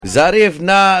Zharif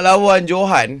nak lawan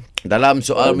Johan dalam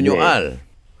soal menyoal.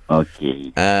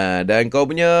 Okey. Dan kau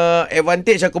punya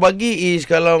advantage aku bagi is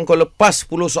kalau kau lepas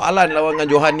 10 soalan lawan dengan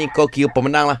Johan ni, kau kira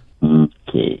pemenang lah.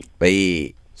 Okey.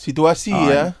 Baik. Situasi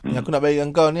yang aku nak bagi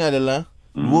kau ni adalah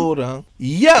dua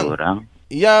orang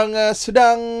yang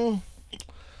sedang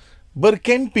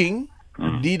berkemping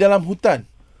di dalam hutan.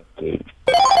 Okey.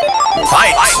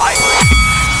 Fight.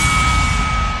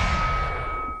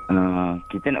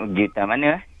 Kita nak pergi hutan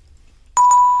mana?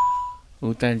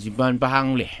 Hutan Jiban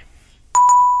Pahang boleh?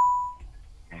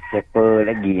 Siapa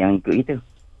lagi yang ikut kita?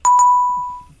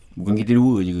 Bukan kita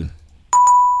dua je ke?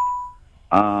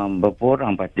 Berapa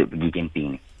orang patut pergi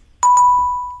camping ni?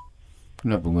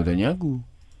 Kenapa kau tanya aku?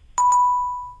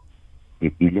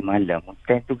 Bila malam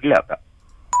hutan tu gelap tak?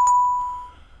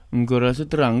 Kau rasa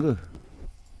terang ke?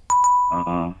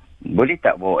 Boleh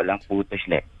tak bawa lampu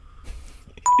torchlight?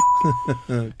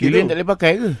 Lilin tak boleh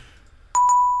pakai ke?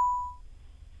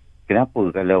 Kenapa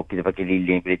kalau kita pakai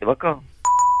lilin boleh terbakar?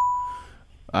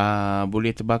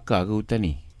 Boleh terbakar ke hutan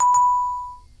ni?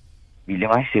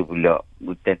 Bila masa pula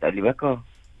hutan tak boleh bakar?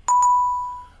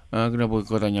 Kenapa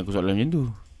kau tanya aku soalan macam tu?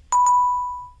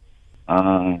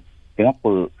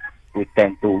 Kenapa hutan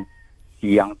tu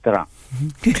siang terang?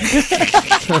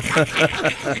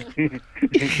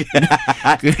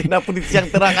 Kenapa di siang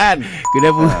terang kan?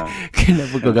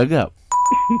 Kenapa kau gagap?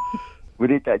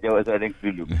 Boleh tak jawab soalan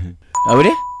aku dulu? Apa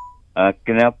dia?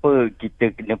 Kenapa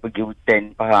kita kena pergi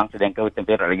hutan Pahang sedangkan hutan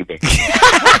Perak lagi best?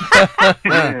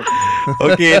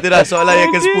 Okey, itu dah soalan yang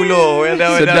ke-10.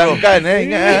 Sedangkan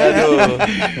ingat.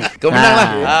 Kau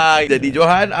menang lah. Jadi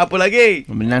Johan, apa lagi?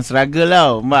 Menang struggle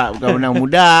tau. Mak, bukan menang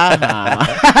mudah.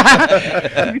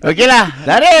 Okey lah,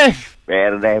 Zharif.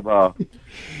 Paradise bawah.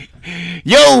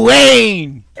 Yo,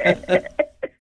 Wayne.